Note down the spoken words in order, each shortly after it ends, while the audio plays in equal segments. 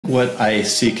What I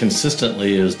see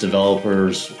consistently is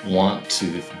developers want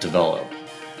to develop,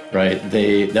 right?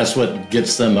 That's what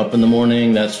gets them up in the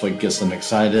morning. That's what gets them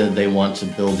excited. They want to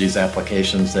build these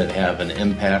applications that have an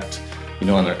impact,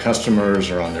 on their customers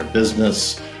or on their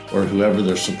business or whoever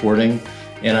they're supporting.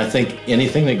 And I think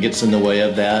anything that gets in the way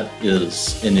of that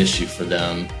is an issue for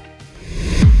them.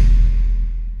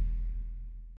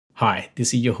 Hi,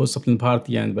 this is your host Swapnil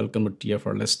Bharti and welcome to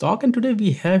TFiR Let's Talk. And today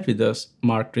we have with us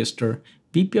Mark Troester,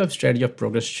 VP of Strategy of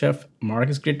Progress Chef. Mark,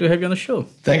 it's great to have you on the show.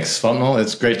 Thanks, Swapnil.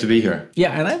 It's great to be here.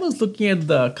 Yeah, and I was looking at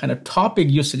the kind of topic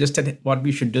you suggested what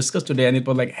we should discuss today, and it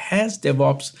was like, has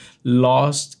DevOps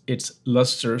lost its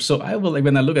luster? So I will,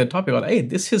 when I look at the topic, I was like, hey,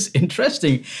 this is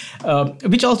interesting,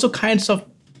 which also kind of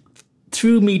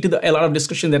threw me to a lot of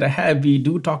discussion that I have. We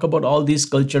do talk about all these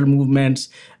culture movements,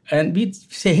 and we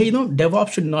say, hey,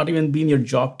 DevOps should not even be in your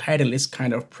job title. It's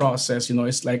kind of process,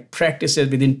 it's like practices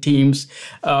within teams.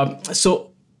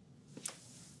 So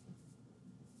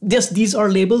yes, these are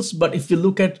labels, but if you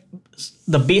look at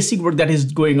the basic work that is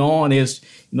going on is,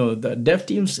 the dev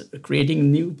teams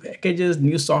creating new packages,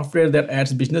 new software that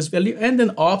adds business value, and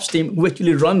then ops team who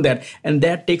actually run that. And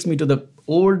that takes me to the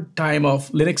old time of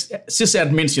Linux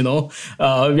sysadmins,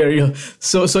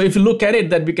 so if you look at it,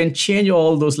 that we can change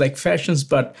all those like fashions,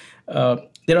 but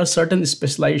there are certain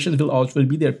specializations will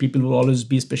be there. People will always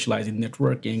be specialized in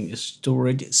networking,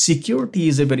 storage, security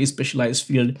is a very specialized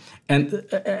field, and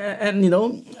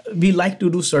we like to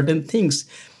do certain things.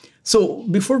 So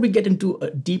before we get into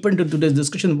deeper into today's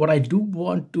discussion, what I do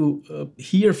want to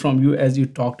hear from you as you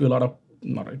talk to a lot of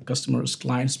not customers,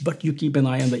 clients, but you keep an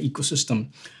eye on the ecosystem,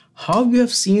 how you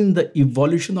have seen the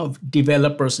evolution of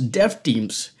developers, dev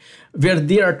teams, where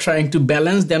they are trying to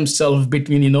balance themselves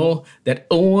between, that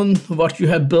own what you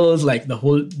have built, like the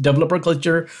whole developer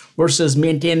culture, versus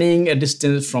maintaining a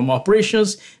distance from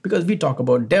operations. Because we talk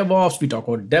about DevOps, we talk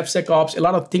about DevSecOps, a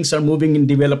lot of things are moving in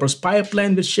developers'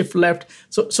 pipeline with shift left.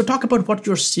 So talk about what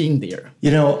you're seeing there.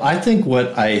 I think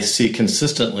what I see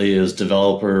consistently is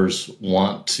developers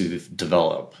want to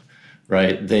develop.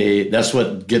 Right? That's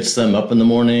what gets them up in the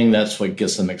morning. That's what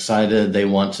gets them excited. They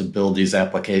want to build these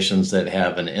applications that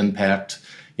have an impact,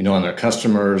 on their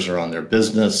customers or on their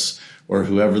business or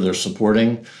whoever they're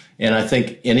supporting. And I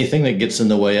think anything that gets in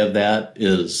the way of that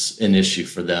is an issue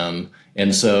for them.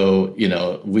 And so,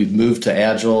 we've moved to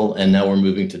Agile and now we're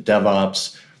moving to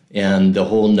DevOps. And the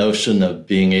whole notion of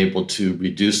being able to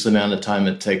reduce the amount of time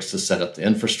it takes to set up the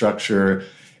infrastructure,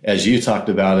 as you talked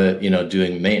about it,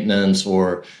 doing maintenance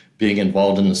or being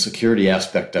involved in the security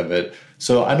aspect of it.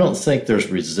 So I don't think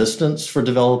there's resistance for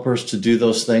developers to do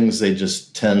those things. They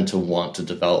just tend to want to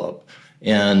develop.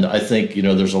 And I think,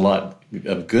 there's a lot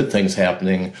of good things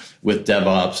happening with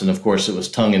DevOps. And of course, it was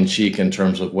tongue in cheek in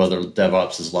terms of whether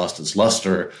DevOps has lost its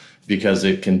luster, because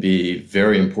it can be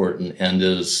very important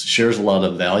and shares a lot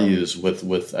of values with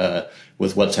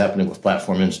what's happening with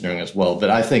platform engineering as well. But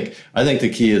I think the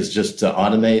key is just to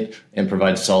automate and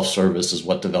provide self-service is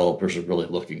what developers are really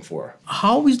looking for.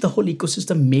 How is the whole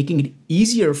ecosystem making it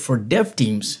easier for dev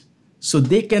teams so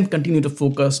they can continue to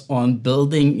focus on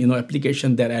building,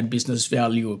 applications that add business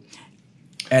value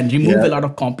and remove a lot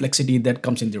of complexity that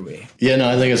comes in their way? Yeah, no,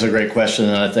 I think it's a great question.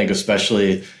 And I think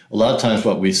especially a lot of times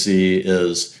what we see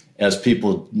is as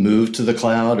people move to the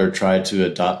cloud or try to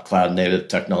adopt cloud native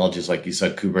technologies, like you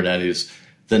said, Kubernetes,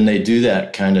 then they do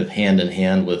that kind of hand in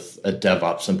hand with a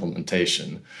DevOps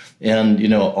implementation. And,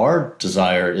 our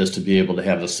desire is to be able to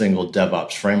have a single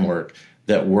DevOps framework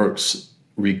that works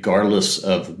regardless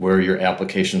of where your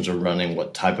applications are running,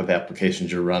 what type of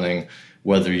applications you're running,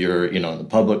 whether you're, in the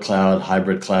public cloud,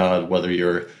 hybrid cloud, whether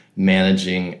you're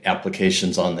managing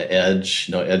applications on the edge,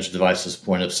 edge devices,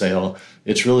 point of sale.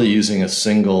 It's really using a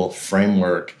single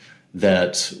framework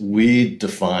that we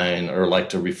define or like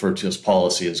to refer to as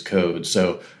policy as code.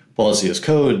 So policy as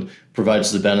code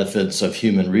provides the benefits of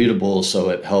human readable, so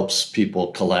it helps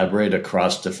people collaborate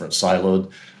across different siloed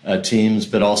teams,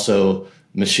 but also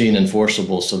machine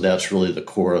enforceable. So that's really the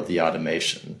core of the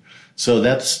automation. So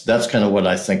that's kind of what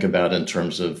I think about in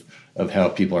terms of how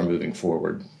people are moving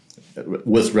forward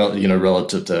with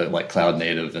relative to like cloud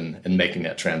native and making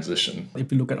that transition.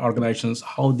 If you look at organizations,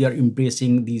 how they are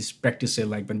embracing these practices,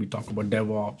 like when we talk about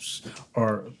DevOps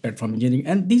or platform engineering,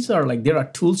 and these are like, there are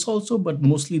tools also, but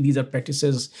mostly these are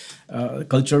practices,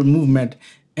 culture movement.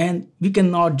 And we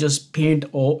cannot just paint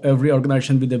every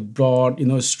organization with a broad,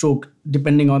 stroke,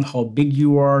 depending on how big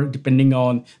you are, depending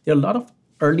on, there are a lot of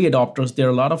early adopters. There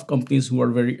are a lot of companies who are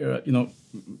very,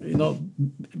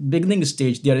 beginning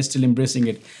stage, they are still embracing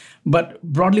it. But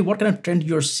broadly, what kind of trend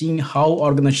you're seeing, how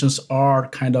organizations are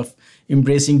kind of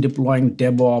embracing, deploying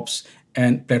DevOps,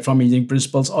 and platform engineering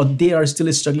principles, or they are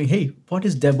still struggling? Hey, what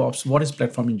is DevOps? What is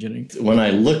platform engineering? When I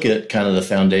look at kind of the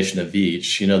foundation of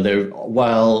each,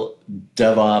 while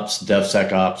DevOps,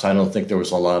 DevSecOps, I don't think there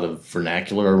was a lot of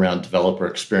vernacular around developer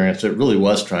experience. It really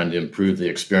was trying to improve the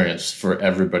experience for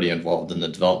everybody involved in the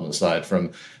development side,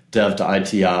 from dev to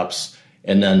IT ops,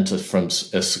 and then from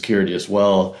security as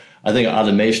well. I think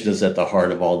automation is at the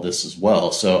heart of all this as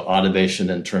well. So automation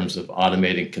in terms of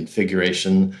automating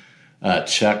configuration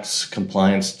checks,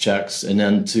 compliance checks, and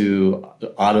then to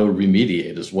auto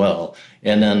remediate as well.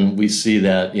 And then we see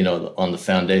that, on the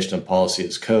foundation of policy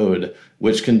as code,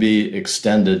 which can be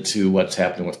extended to what's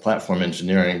happening with platform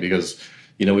engineering, because,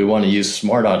 we want to use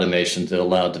smart automation to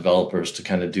allow developers to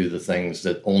kind of do the things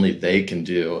that only they can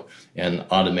do and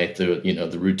automate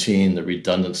the routine, the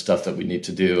redundant stuff that we need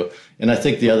to do. And I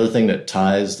think the other thing that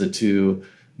ties the two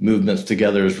movements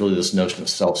together is really this notion of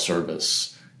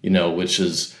self-service, which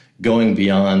is going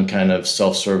beyond kind of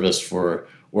self-service for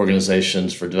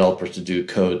organizations, for developers to do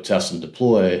code, test, and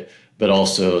deploy, but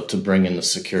also to bring in the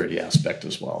security aspect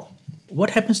as well.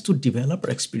 What happens to developer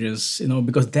experience?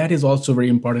 Because that is also very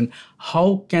important.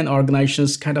 How can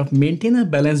organizations kind of maintain a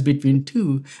balance between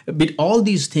all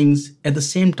these things at the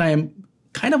same time,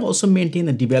 kind of also maintain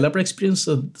a developer experience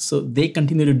so they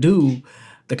continue to do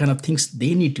the kind of things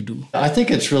they need to do? I think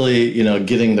it's really,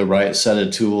 getting the right set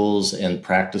of tools and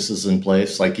practices in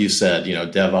place. Like you said,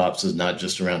 DevOps is not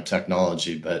just around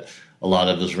technology, but a lot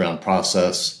of it is around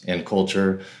process and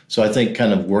culture. So I think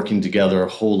kind of working together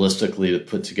holistically to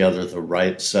put together the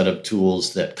right set of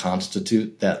tools that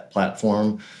constitute that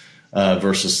platform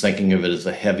versus thinking of it as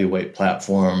a heavyweight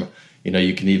platform.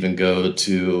 You can even go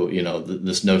to,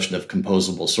 this notion of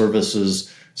composable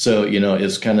services. So,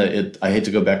 it's kind of, I hate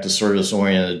to go back to service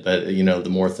oriented, but, the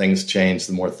more things change,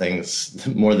 the more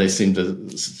they seem to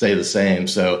stay the same.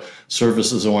 So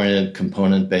services oriented,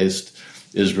 component based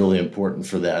is really important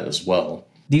for that as well.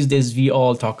 These days, we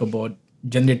all talk about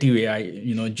generative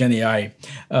AI, Gen AI.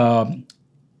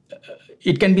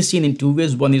 It can be seen in two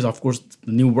ways. One is, of course,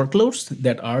 the new workloads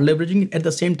that are leveraging it. At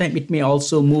the same time, it may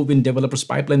also move in developers'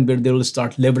 pipeline where they will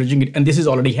start leveraging it. And this is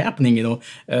already happening.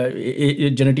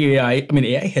 Generative AI,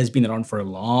 AI has been around for a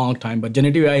long time, but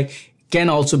generative AI can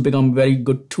also become a very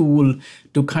good tool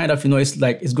to kind of,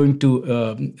 it's going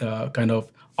to kind of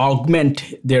augment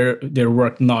their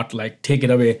work, not like take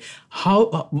it away.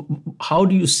 How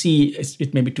do you see,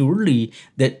 it may be too early,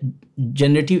 that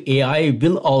generative AI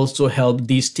will also help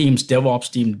these teams,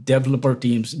 DevOps teams, developer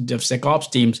teams,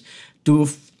 DevSecOps teams, to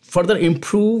further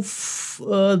improve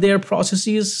their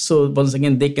processes, so once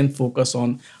again they can focus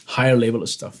on higher level of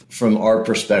stuff? From our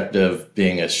perspective,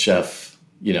 being a chef,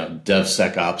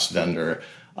 DevSecOps vendor,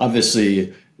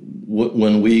 obviously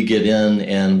when we get in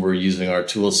and we're using our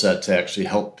tool set to actually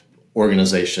help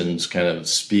organizations kind of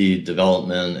speed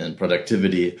development and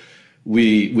productivity,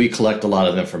 we collect a lot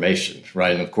of information,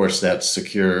 right? And of course that's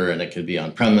secure and it can be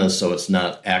on premise, so it's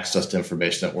not access to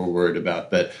information that we're worried about,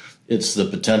 but it's the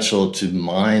potential to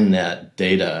mine that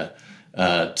data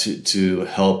to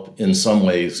help in some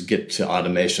ways get to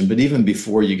automation. But even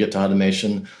before you get to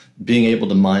automation, being able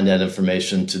to mine that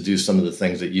information to do some of the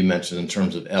things that you mentioned in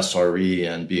terms of SRE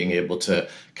and being able to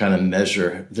kind of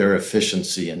measure their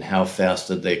efficiency and how fast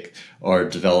that they are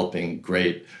developing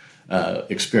great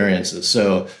experiences.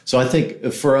 So I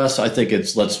think for us,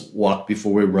 it's let's walk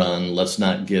before we run. Let's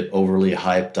not get overly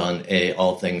hyped on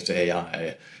all things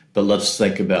AI, but let's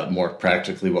think about more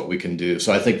practically what we can do.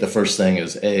 So I think the first thing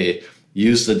is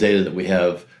use the data that we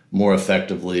have more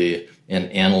effectively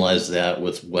and analyze that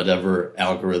with whatever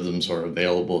algorithms are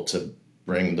available to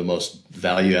bring the most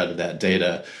value out of that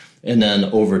data. And then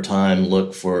over time,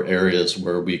 look for areas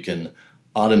where we can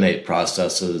automate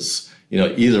processes,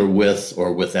 either with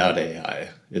or without AI.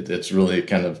 It's really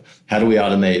kind of how do we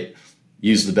automate,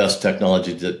 use the best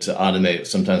technology to automate.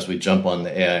 Sometimes we jump on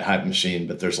the AI hype machine,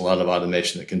 but there's a lot of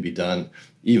automation that can be done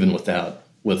even without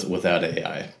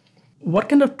AI. What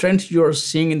kind of trends you're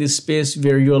seeing in this space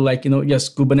where you're like, yes,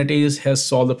 Kubernetes has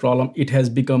solved the problem. It has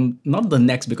become not the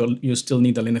next, because you still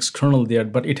need the Linux kernel there,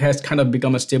 but it has kind of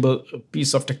become a stable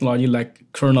piece of technology like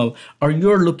kernel. Or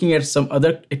you're looking at some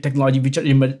other technology which are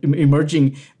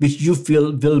emerging, which you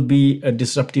feel will be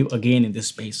disruptive again in this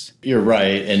space? You're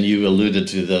right. And you alluded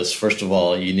to this. First of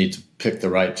all, you need to pick the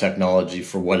right technology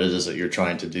for what it is that you're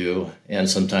trying to do. And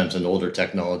sometimes an older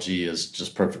technology is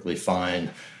just perfectly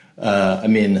fine.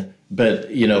 But,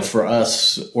 for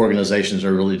us, organizations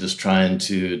are really just trying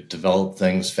to develop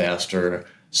things faster,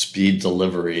 speed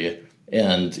delivery,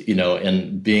 and,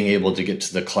 and being able to get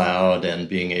to the cloud and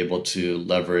being able to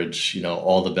leverage,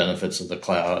 all the benefits of the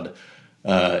cloud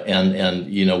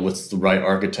and with the right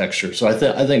architecture. So I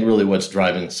think really what's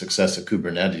driving the success of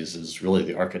Kubernetes is really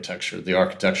the architecture. The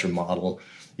architecture model,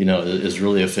 is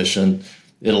really efficient.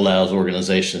 It allows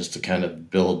organizations to kind of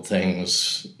build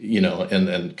things,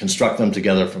 and construct them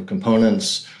together from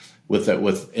components. But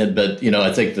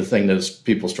I think the thing that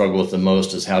people struggle with the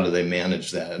most is how do they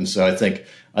manage that. And so I think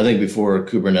before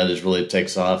Kubernetes really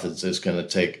takes off, it's going to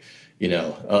take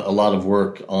a lot of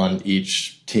work on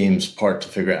each team's part to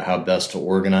figure out how best to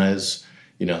organize,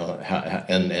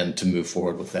 and to move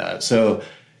forward with that. So,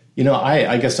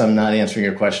 I guess I'm not answering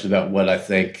your question about what I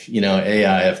think.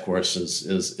 AI, of course,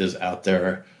 is out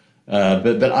there.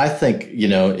 But I think,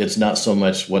 it's not so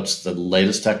much what's the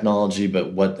latest technology,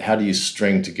 but how do you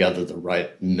string together the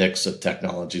right mix of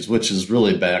technologies, which is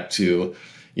really back to,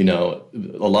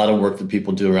 a lot of work that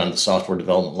people do around the software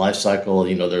development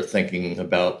lifecycle. They're thinking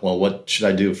about, well, what should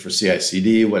I do for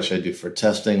CI/CD? What should I do for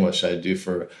testing? What should I do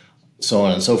for so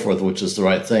on and so forth, which is the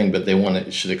right thing. But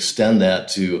they should extend that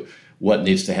to what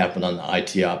needs to happen on the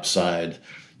IT ops side,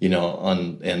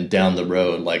 and down the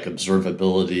road, like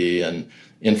observability and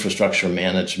infrastructure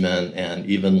management and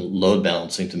even load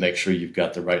balancing to make sure you've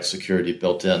got the right security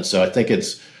built in. So I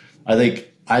think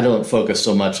I don't focus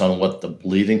so much on what the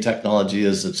bleeding technology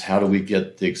is. It's how do we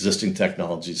get the existing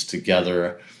technologies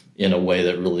together in a way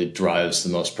that really drives the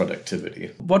most productivity.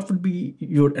 What would be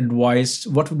your advice?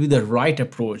 What would be the right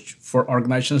approach for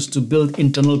organizations to build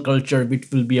internal culture, which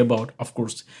will be about, of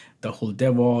course, the whole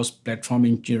DevOps, platform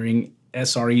engineering,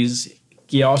 SREs,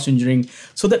 chaos engineering,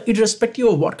 so that irrespective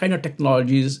of what kind of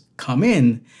technologies come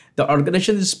in, the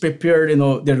organization is prepared.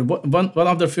 One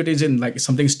of the fit is in like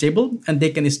something stable, and they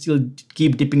can still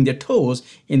keep dipping their toes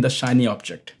in the shiny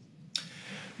object.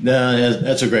 No,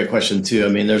 that's a great question too. I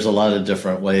mean, there's a lot of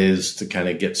different ways to kind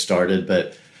of get started,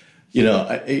 but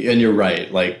and you're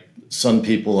right. Like some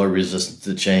people are resistant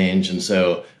to change, and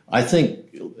so I think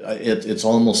it's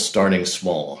almost starting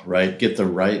small, right? Get the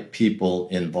right people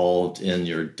involved in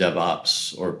your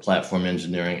DevOps or platform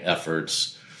engineering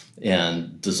efforts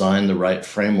and design the right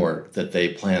framework that they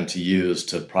plan to use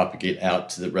to propagate out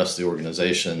to the rest of the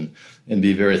organization, and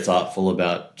be very thoughtful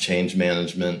about change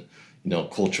management,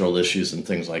 cultural issues and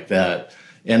things like that.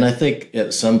 And I think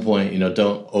at some point,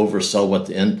 don't oversell what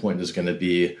the endpoint is going to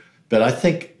be. But I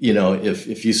think,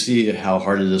 if you see how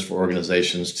hard it is for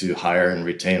organizations to hire and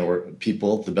retain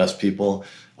people, the best people,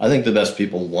 I think the best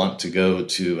people want to go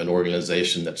to an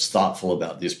organization that's thoughtful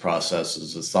about these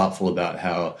processes, is thoughtful about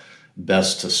how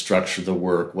best to structure the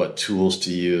work, what tools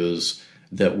to use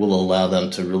that will allow them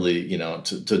to really,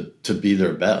 to be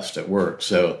their best at work.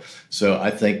 So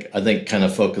I think kind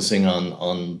of focusing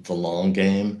on the long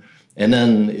game, and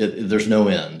then there's no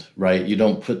end, right? You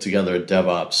don't put together a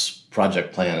DevOps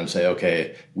project plan and say,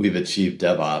 okay, we've achieved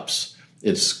DevOps.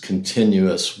 It's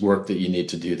continuous work that you need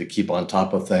to do to keep on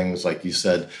top of things, like you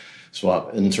said,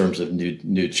 swap in terms of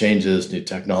new changes, new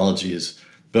technologies.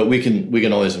 But we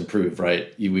can always improve,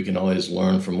 right? We can always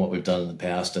learn from what we've done in the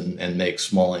past and make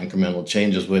small incremental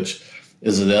changes, which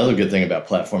is the other good thing about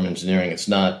platform engineering. It's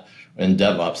not, in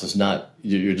DevOps, it's not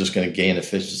you're just going to gain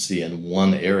efficiency in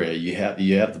one area. You have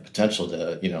the potential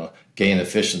to gain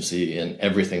efficiency in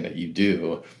everything that you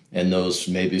do, and those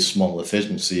maybe small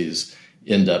efficiencies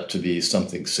end up to be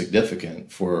something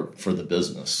significant for the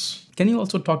business. Can you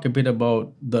also talk a bit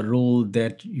about the role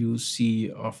that you see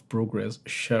of Progress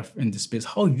Chef in this space?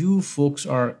 How you folks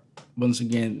are, once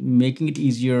again, making it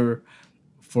easier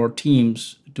for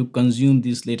teams to consume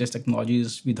these latest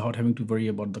technologies without having to worry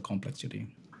about the complexity?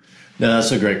 No,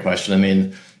 that's a great question. I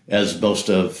mean, as most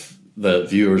of the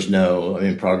viewers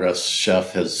know, Progress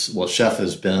Chef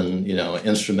has been,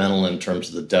 instrumental in terms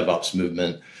of the DevOps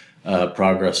movement.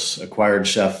 Progress acquired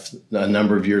Chef a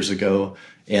number of years ago,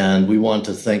 and we want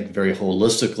to think very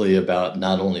holistically about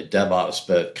not only DevOps,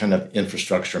 but kind of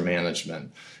infrastructure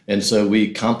management. And so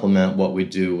we complement what we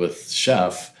do with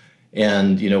Chef,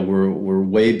 and, we're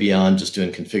way beyond just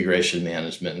doing configuration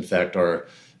management. In fact, our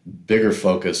bigger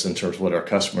focus in terms of what our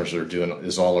customers are doing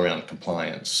is all around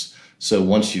compliance. So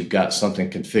once you've got something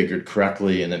configured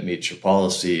correctly and it meets your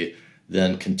policy,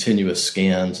 then continuous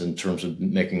scans in terms of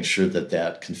making sure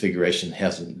that configuration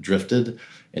hasn't drifted,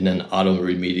 and then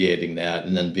auto-remediating that,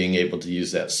 and then being able to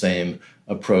use that same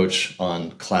approach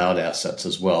on cloud assets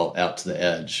as well out to the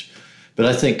edge. But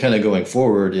I think kind of going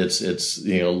forward, it's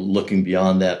looking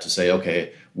beyond that to say,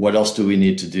 okay, what else do we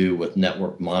need to do with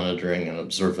network monitoring and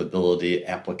observability,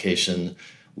 application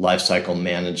lifecycle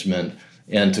management,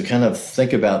 and to kind of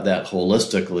think about that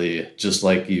holistically, just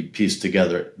like you piece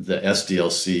together the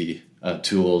SDLC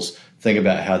tools, think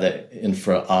about how that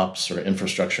infra ops or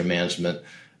infrastructure management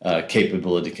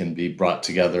capability can be brought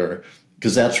together,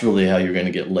 because that's really how you're going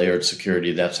to get layered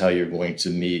security. That's how you're going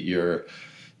to meet your,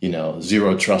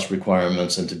 zero trust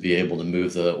requirements, and to be able to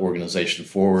move the organization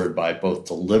forward by both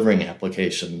delivering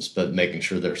applications, but making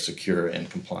sure they're secure and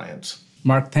compliant.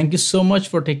 Mark, thank you so much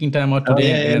for taking time out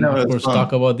today of course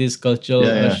talk about these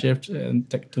cultural shifts and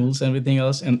tech tools and everything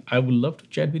else. And I would love to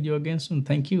chat with you again soon.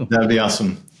 Thank you. That'd be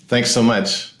awesome. Thanks so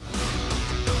much.